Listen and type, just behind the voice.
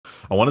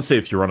I want to say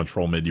if you run a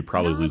troll mid, you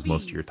probably lose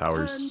most of your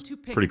towers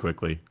pretty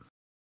quickly.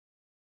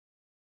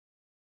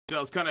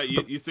 So it's kind of,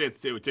 you say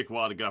it would take a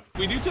while to get up.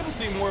 We do tend to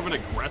see more of an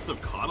aggressive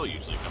coddle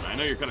usually coming. I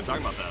know you're kind of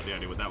talking about that, the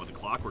idea with that with the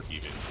clockwork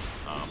even.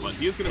 But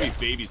he is going to be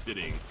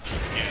babysitting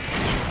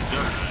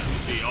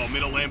again. Oh,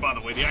 middle lane, by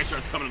the way. The Ice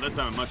Shard's coming this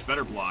time, a much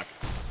better block.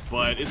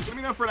 But it's going to be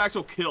enough for an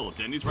actual kill.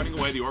 Dendy's running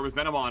away, the Orb of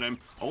Venom on him.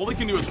 All he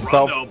can do is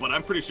run though, but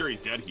I'm pretty sure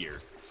he's dead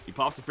here. He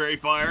pops a fairy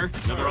fire,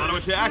 another auto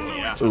attack.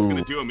 Yeah, that's going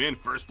to do him in.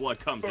 First blood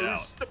comes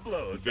out.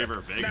 In favor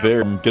of Vega.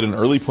 There, get an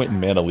early point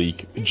in mana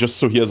leak, just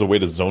so he has a way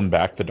to zone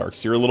back the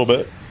Darkseer a little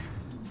bit.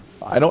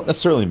 I don't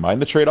necessarily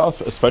mind the trade-off,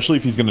 especially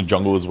if he's going to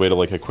jungle his way to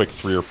like a quick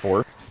 3 or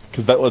 4,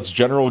 because that lets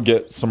General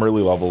get some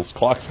early levels.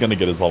 Clock's going to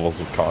get his levels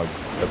with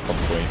Cogs at some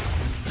point.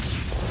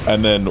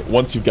 And then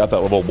once you've got that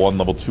level 1,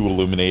 level 2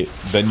 Illuminate,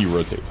 then you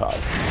rotate top.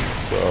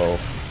 So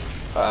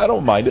I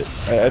don't mind it.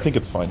 I think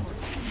it's fine.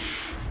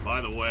 By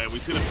the way, we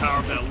see the power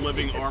of that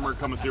living armor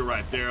coming through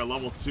right there.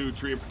 Level 2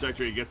 Tree of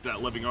Protector, he gets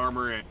that living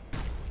armor. And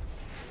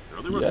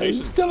early rotation.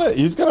 Yeah,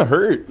 he's gonna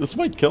hurt. This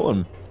might kill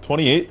him.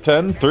 28,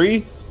 10,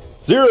 3,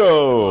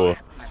 0.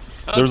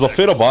 There's a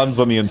Fatal Bonds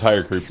on the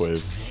entire creep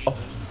wave.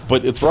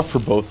 But it's rough for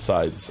both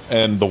sides.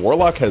 And the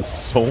Warlock has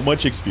so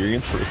much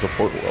experience for a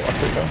support Warlock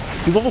right now.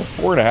 He's level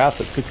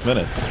 4.5 at 6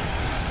 minutes.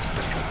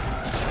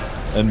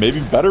 And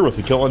maybe better with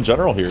the kill on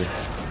General here.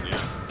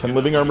 Yeah. Can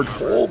Living Armor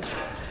hold?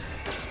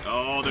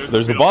 Oh,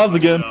 there's the bonds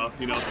again.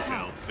 He knows the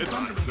kill. It's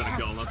 100% a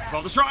kill unless it's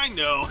called the Shrine.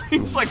 No.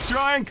 He's like,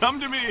 Shrine, come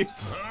to me.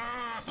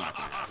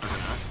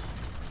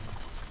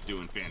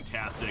 Doing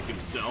fantastic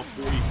himself.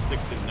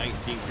 46 and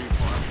 19 creep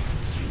farm.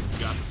 He's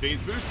got the phase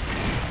boots.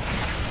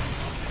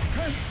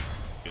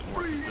 Get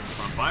more assistance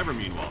from Fiber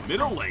meanwhile.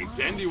 Middle lane,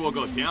 Dendy will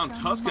go down.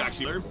 Tusk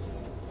actually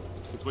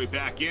his way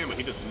back in, but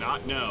he does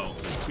not know.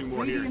 There's 2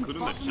 more here,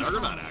 including the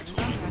Juggernaut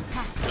actually.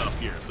 Up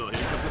here. So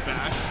here comes the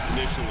bash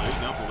initially.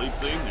 No, Belief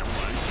Scene, never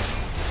mind.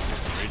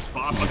 Rage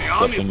pop, but the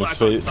Omni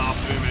Slash on top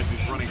of him as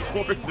he's running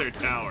towards their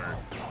tower.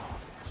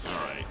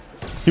 Alright.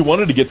 He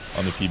wanted to get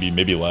on the TB,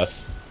 maybe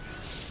less.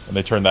 And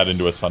they turned that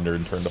into a Sunder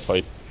and turned to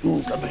fight.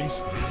 Ooh, got the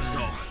haste.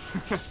 Oh.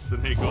 So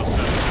there he goes.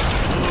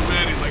 Oh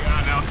man, he's like,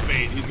 now it's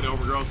bait. He's gonna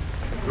overgrowth.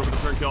 Go for the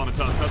turn kill on the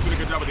Tusk. Tusk doing a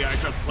good job with the Ice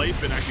Shard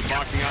placement, actually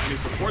boxing out, and his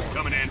support's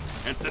coming in,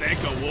 and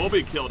Seneko will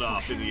be killed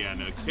off in the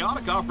end.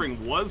 Chaotic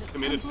Offering was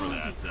committed for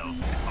that, so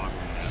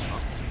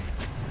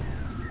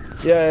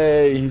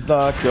yay, he's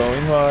not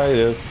going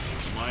Midas.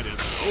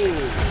 Oh,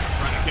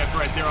 trying to catch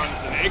right there on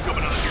Seneko, but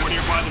another 4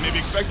 nearby than maybe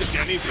expected.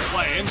 Jenny's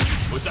playing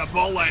with that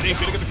ball landing,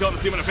 gonna get the kill on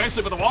the Seaman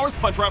eventually, but the Walrus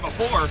punch right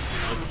before.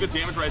 That's some good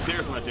damage right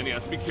there, so that Jenny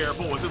has to be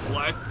careful with his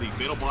life. The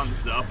Fatal Bond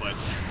is up, but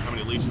how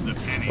many leashes of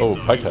Penny? Oh,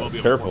 so Pike, he will be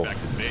able careful. to back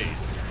to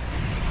base.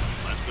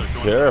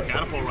 Careful.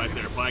 Catapult right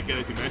there. Pike,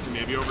 as you mentioned,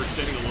 maybe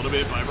overextending a little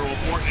bit. Viber will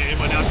port in,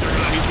 but now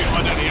Terracota, he's being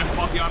run down. He has to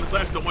pop the on the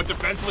slash somewhat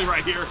defensively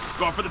right here.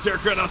 Going for the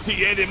Terracota on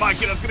TA. They might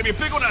get us. It's going to be a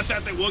big one at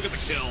that. They will get the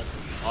kill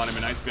on him.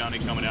 A nice bounty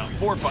coming out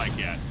for Pike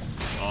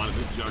on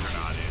the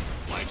Juggernaut.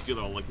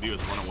 Lifestealer, all they can do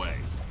is run away.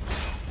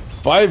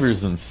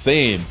 Fiver's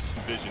insane.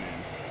 Vision in.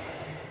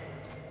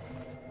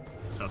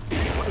 Tusk,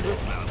 what is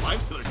this about?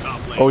 Lifestealer top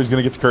lane. Oh, he's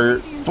going to get the courier.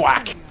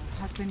 Thwack.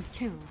 Has been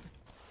killed.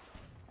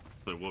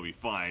 But we'll be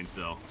fine,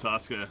 so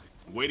Tusk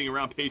waiting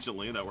around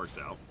patiently, and that works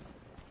out.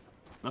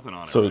 Nothing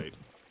on so, it, right?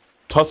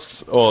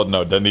 Tusk's... Oh,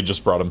 no, Dendy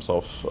just brought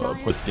himself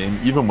this game,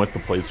 even with the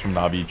plays from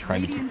Navi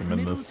trying to keep him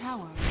in this.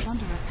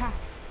 Under attack.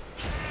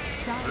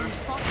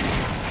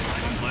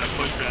 Last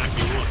pushback,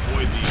 he will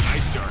avoid the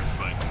Ice Shards,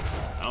 but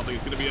I don't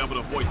think he's going to be able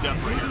to avoid death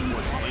right here,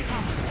 unfortunately.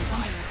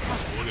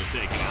 We're going to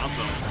take it out,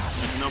 so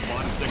there's no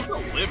bottom 6 to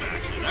live,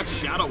 actually. That's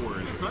Shadow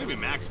Word. It's not even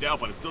maxed out,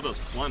 but it still does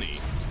plenty.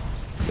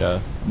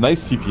 Yeah,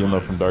 nice CP in though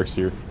from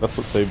Darkseer. That's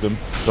what saved him.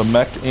 The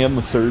mech and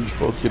the surge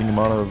both getting him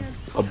out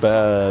of a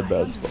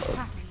bad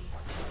spot.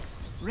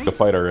 The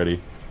fight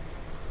already.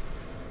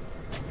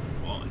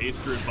 Well,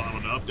 Hastrud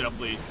bottled up,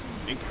 definitely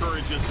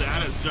encourages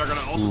that as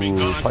Juggernaut also being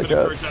gone. Could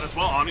encourage that as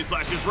well. Omni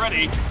Slash is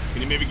ready.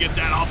 Can he maybe get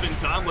that off in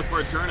time? Look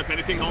for a turn. If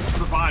anything, he'll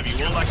survive. He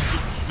will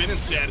actually just spin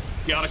instead.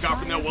 Chaotic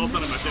Offering now will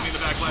send him. Sending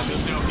the backlash is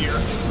down here.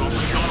 Go for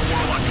the kill on a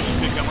Warlock. He'll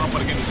pick him up,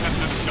 but again, he's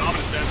catching up his job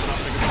in a sense. But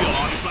I'm steal.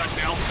 Omni Slash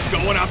now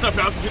going out the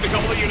bounce between a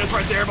couple of units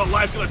right there, but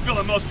Lifestealer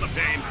feeling most of the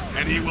pain,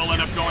 and he will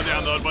end up going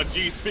down though. But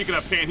geez, speaking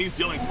of pain, he's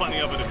dealing plenty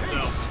of it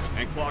himself.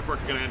 And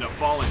Clockwork gonna end up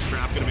falling.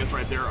 Trap gonna miss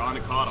right there on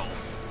the Coddle.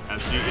 As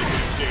G gets in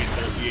exchange,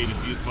 there's the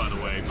Aegis used, by the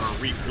way, or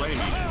reclaim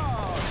even.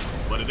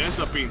 But it ends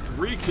up being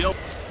 3 kills.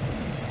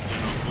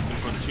 Looking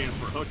for the chance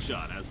for a hook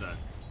shot as that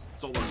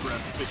Solar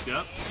Crest picked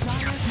up. And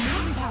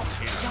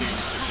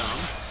seems to come.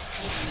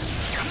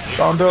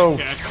 Dondo.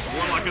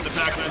 Warlock in the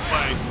back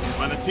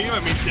by the team.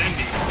 I mean,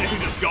 Dendy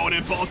just going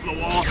in, falls to the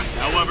wall.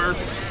 However,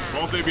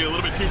 both may be a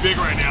little bit too big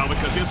right now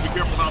because he has to be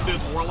careful about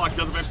this. Warlock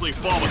does eventually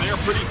fall, but they are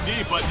pretty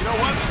deep. But you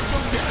know what?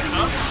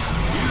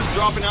 He's just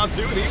dropping out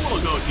too, and he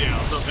will go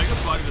down. So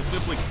Vega's body just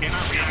simply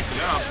cannot react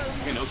enough.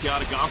 You know,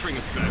 Chaotic Offering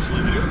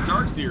especially. They do have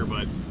Darkseer,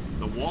 but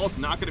the wall's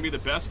not going to be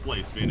the best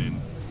placement, and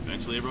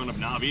eventually everyone of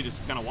Navi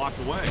just kind of walks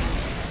away.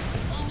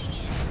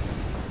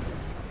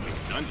 Not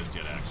done just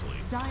yet, actually.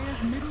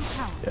 Dire's middle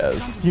tower. Yeah,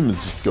 this team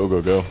is just go,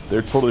 go, go.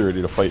 They're totally ready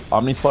to fight.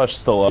 Omni Slash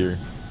still up here.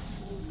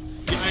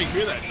 Yeah, I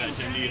agree that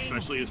Dendi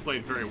especially has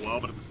played very well,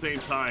 but at the same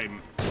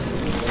time,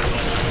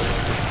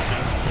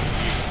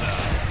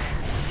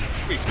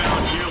 we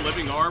found here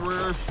living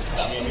armor.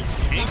 I mean, he's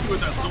tanky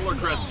with that solar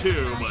crest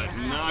too, but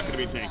not going to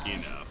be tanky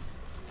enough.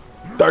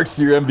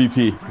 Darkseer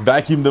MVP.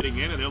 Vacuum the. In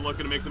and they're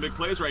looking to make some big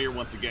plays right here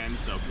once again.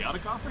 So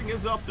chaotic offering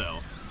is up though.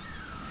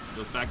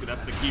 Goes back to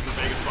that's the key for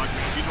Vega Squadron.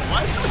 He's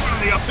alive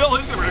from the uphill.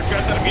 He's gonna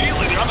regret that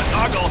immediately. They're on the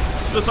toggle.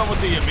 This one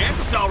with the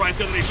Manta style right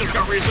there that he just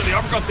got reached. The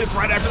uppercut hits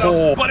right after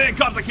them. But in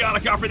comes the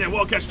chaotic offering. They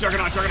will catch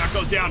Juggernaut. Juggernaut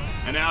goes down.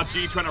 And now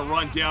G trying to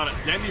run down at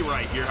Dendi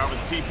right here. However,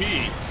 the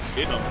TP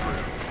is up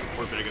through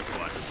for Vega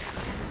Squadron.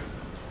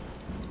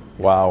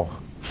 Wow.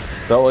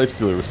 That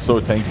lifestealer was so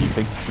tanky.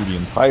 Tanky through the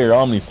entire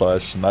Omni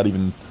Slash. Not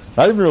even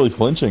really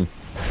flinching.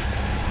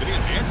 Getting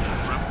advanced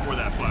right before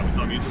that fight. We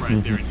saw him use it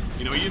right there. And,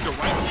 you know, he used it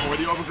right before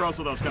the overgrowth,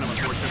 so that was kind of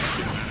unfortunate.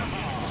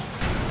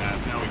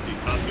 As now we see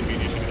Tuscan being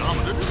issued an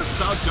almond. They're just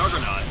without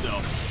Juggernaut, so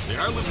they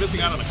are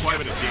missing out on quite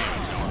a bit of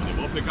damage. They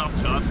will pick up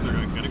Tusk. They're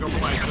going to go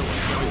for my still.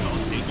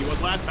 He was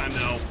last time,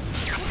 though.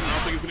 I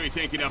don't think he's going to be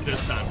tanky enough this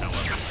time,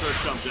 however.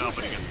 Surge comes out,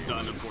 but he gets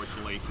stunned,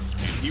 unfortunately.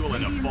 And he will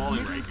end up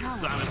falling right here.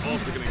 Silence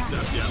also going to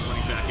accept death,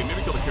 running back in.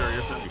 Maybe kill the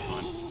carrier. That'd be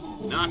fun.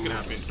 Not gonna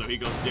happen, so he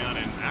goes down,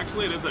 and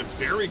actually it is a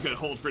very good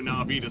hold for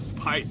Navi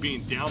despite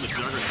being down the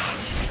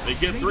Juggernaut. They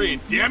get 3,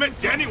 and damn it,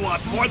 Dendi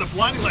wants more. The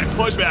blinding light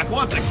pushback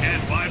once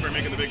again. Viper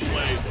making the big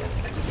plays.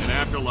 And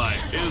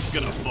Afterlife is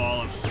gonna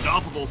fall.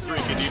 Unstoppable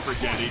streak indeed for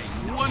Dendi.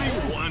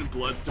 21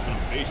 Bloodstone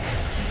invasion.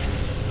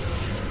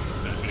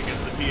 That's gonna get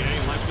the TA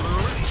and Life's gonna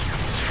already.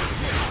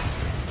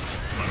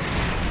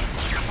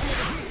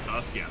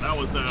 Tusk, yeah, that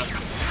was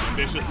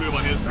ambitious move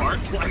on his part.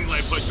 Blinding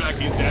light pushback,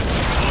 he's dead.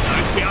 Oh,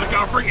 nice chaotic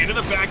offering into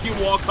the vacuum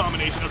wall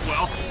combination as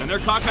well. And their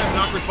contact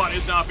knocker spot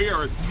is Navi,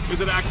 or is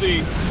it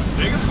actually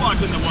Vega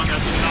Squadron the one that's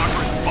in an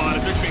awkward spot?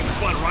 As they're being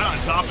spun right on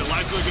top, and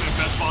Life's really good at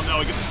best ball.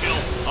 No, he gets a kill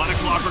on a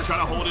Clockwork,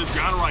 trying to hold his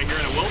ground right here,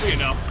 and it will be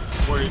enough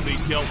for the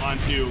kill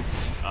onto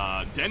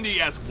Dendi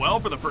as well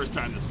for the first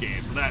time this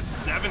game. So that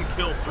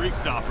 7-kill streak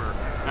stopper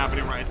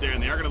happening right there,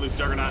 and they are going to lose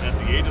Juggernaut as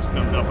the Aegis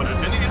comes up. But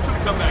Dendi is trying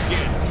to come back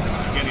in.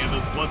 Again, he has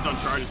those Bloodstone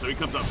charges, so he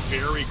comes up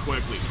very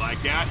quickly.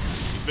 Lycat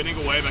spinning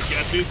away, but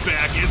guess who's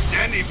back? It's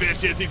Dendi,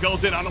 bitches. He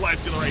goes in on the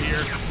lifestealer right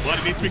here. But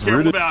he needs to be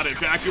careful about it.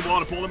 Vacuum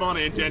wall to pull him on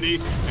in. Dendi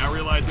now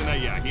realizing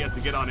that, yeah, he has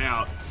to get on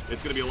out.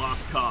 It's going to be a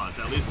lost cause.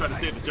 At least try to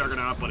save the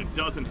Juggernaut, but it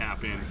doesn't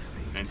happen.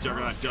 And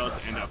Juggernaut does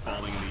end up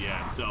falling in the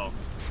end. So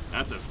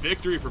that's a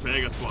victory for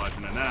Vega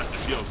Squadron, and that has to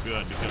feel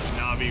good because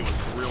Navi was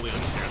really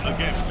understanding.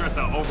 Again, stress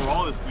out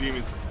overall, this team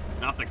is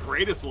not the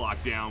greatest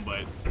lockdown,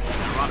 but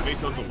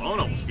Radavitos alone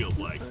almost feels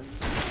like.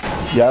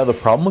 Yeah, the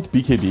problem with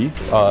BKB,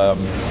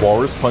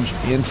 Walrus Punch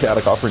and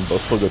Chaotic Offering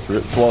both still go through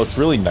it. So while it's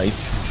really nice,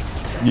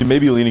 you may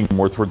be leaning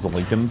more towards the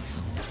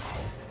Lincolns.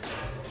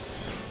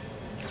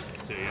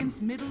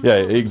 Yeah,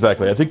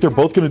 exactly. I think they're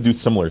both going to do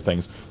similar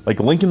things. Like,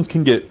 Lincolns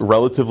can get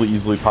relatively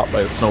easily popped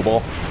by a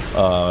Snowball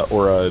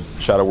or a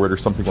Shadow Word or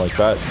something like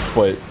that.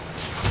 But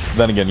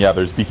then again, yeah,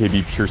 there's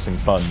BKB Piercing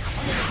Stun.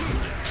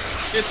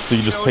 So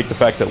you just take the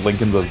fact that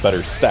Lincoln does better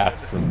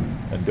stats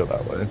and go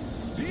that way.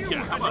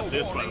 Yeah, how about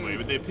this, by the way?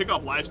 They pick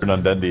off live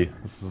on Dendi.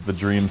 This is the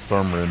Dream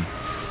Storm Rune.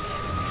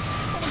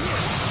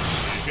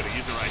 He's going to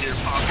use it right here.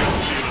 Pop goes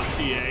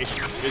to TA.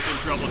 Is in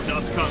trouble.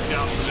 Dust comes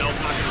down. Fennell's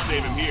not going to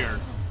save him here.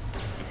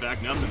 In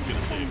fact, nothing's going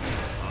to save him.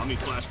 Omni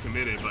Slash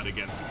committed, but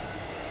again,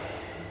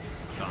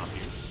 stop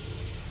here.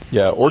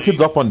 Yeah,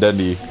 Orchid's up on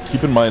Dendi.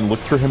 Keep in mind, look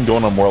for him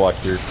going on Warlock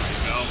here.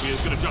 No, he is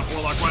going to jump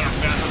Warlock right off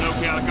the bat. No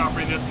chaotic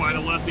offering this fight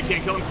unless he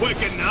can't kill him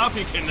quick enough.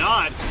 He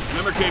cannot.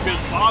 Remember, Cape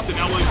is popped, and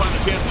now will he find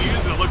the chance to use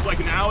it? It looks like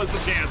now is the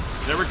chance.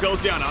 There it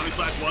goes down. Omni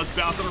Slash was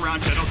bouncing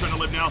around. General trying to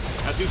live now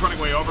as he's running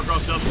away.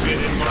 Overgrowth does fit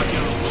in, lock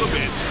down a little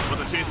bit, but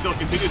the chase still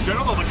continues.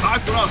 General, though, the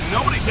clock's going off.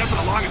 Nobody kept it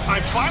a long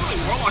time. Finally,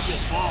 Warlock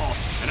will fall.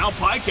 And now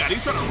Pycat,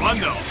 he's trying to run,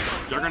 though.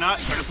 Juggernaut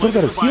still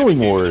got his healing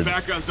ward. In the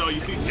background, so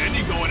you see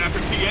Dendi going after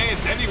TA, and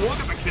Dendi will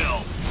get the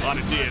kill on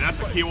a TA. That's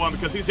a key one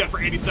because he's dead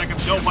for 80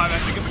 seconds. No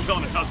buyback to get the kill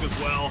on the Tusk as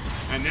well.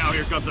 And now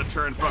here comes a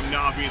turn from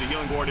Navi. The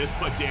healing ward is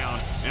put down.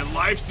 And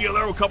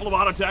Lifestealer, a couple of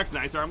auto attacks.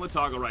 Nice armlet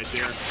toggle right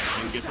there.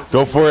 And gets the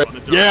go for it.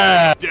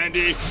 Yeah!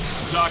 Dendi,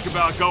 talk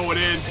about going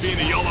in, being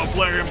a YOLO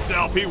player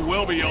himself. He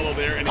will be YOLO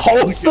there. And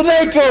oh,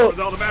 Sneko!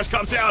 All the match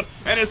comes out.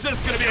 And is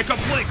this going to be a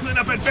complete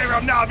cleanup in favor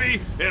of Navi?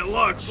 It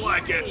looks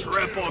like a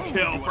triple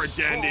kill for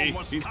Dendi.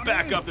 He's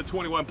back up to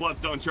 21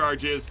 Bloodstone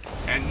charges.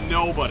 And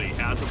nobody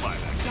has a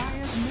buyback.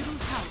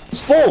 It's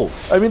full.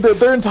 I mean,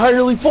 they're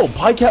entirely full.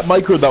 Pycat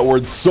microed that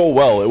ward so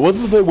well. It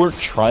wasn't that they weren't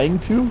trying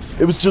to.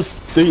 It was just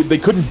they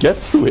couldn't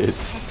get to it.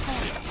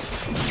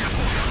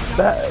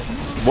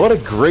 What a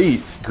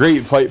great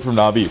fight from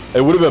Navi.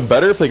 It would have been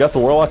better if they got the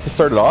Warlock to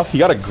start it off. He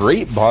got a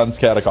great Bond's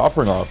Chaotic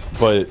offering off,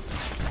 but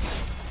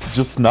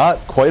just not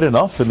quite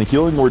enough. And the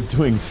healing ward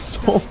doing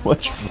so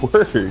much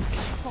work.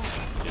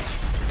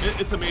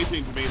 It's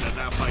amazing to me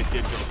that fight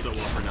did go so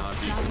well for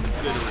Navi,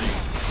 considering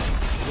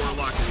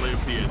Warlock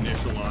lived the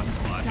initial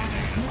onslaught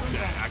and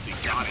actually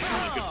got it.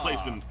 Really good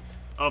placement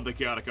of the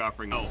Chaotic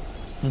Offering.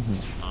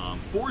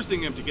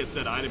 Forcing him to get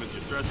said item as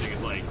you're stressing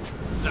is like,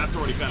 that's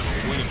already kind of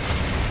a win.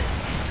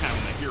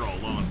 Having the hero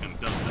alone kind of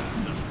does that.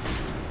 So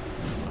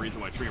the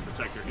reason why Treant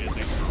Protector is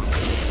a strong.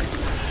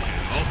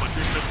 Oh, but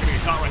Treant Protector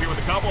getting caught right here with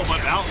a couple,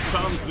 but out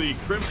comes the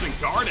Crimson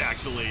Guard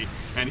actually,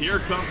 and here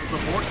comes the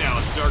support now.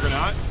 It's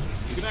Juggernaut.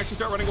 He can actually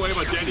start running away,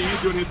 but Dendy,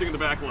 he's doing his thing in the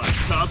back line.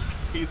 Tusk,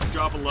 he's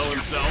dropping low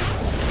himself.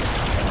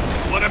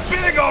 What a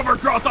big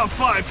overgrowth on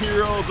 5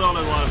 heroes. Oh,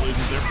 there's a lot of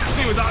losers there.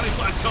 He was on his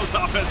last goes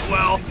off as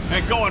well.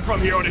 And going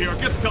from hero to hero.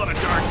 Gets caught in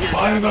dark here.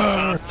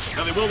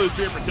 Now they will lose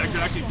Treant Protector.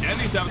 Actually,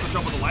 Dendy's having some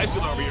trouble with the life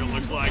steal over here, it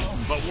looks like.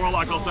 But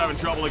Warlock also having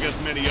trouble against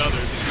many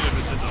others.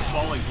 It's a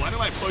falling. Blinding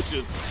Light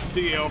pushes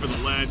TA over the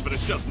ledge, but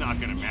it's just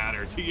not going to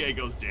matter. TA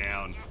goes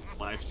down.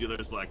 Life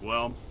Stealer's like,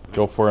 well.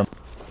 Go for him.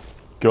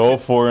 Go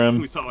for him.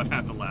 We saw what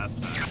happened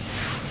last time.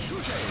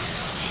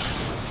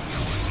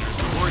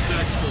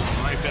 Vortex pulls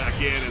right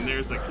back in, and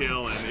there's the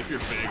kill. And if you're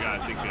Vega, I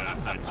think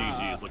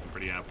GG is looking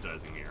pretty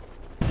appetizing here.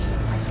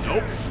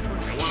 Nope.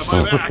 They want to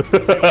buy back.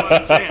 They want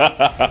a chance.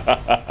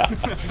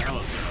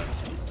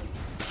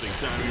 Big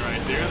timing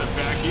right there. The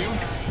vacuum.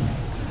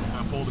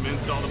 Pulled him in,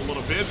 stalled him a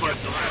little bit, but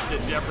the last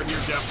hit Jeopard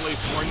here definitely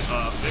sworn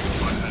big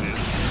one that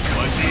is.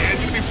 But the end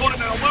going to be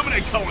putting that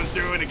Illuminate going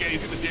through, and again, you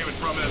see the damage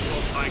from it as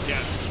well as Highcat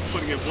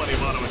putting in plenty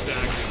of auto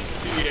attacks.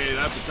 CA,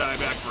 that's a tie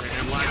back for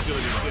him. Life Stealer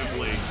just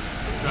simply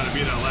trying to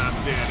be that last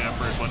stand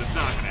effort, but it's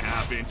not going to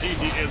happen.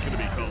 GG is going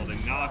to be called,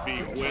 and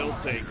Navi will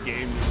take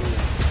game number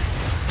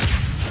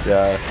 1.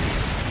 Yeah.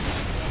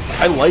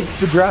 I liked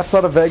the draft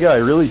out of Vega, I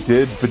really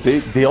did, but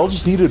they all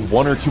just needed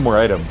 1 or 2 more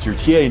items. Your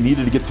TA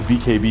needed to get to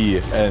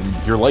BKB,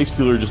 and your Life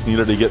Stealer just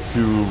needed to get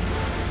to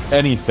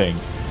anything.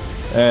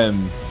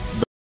 And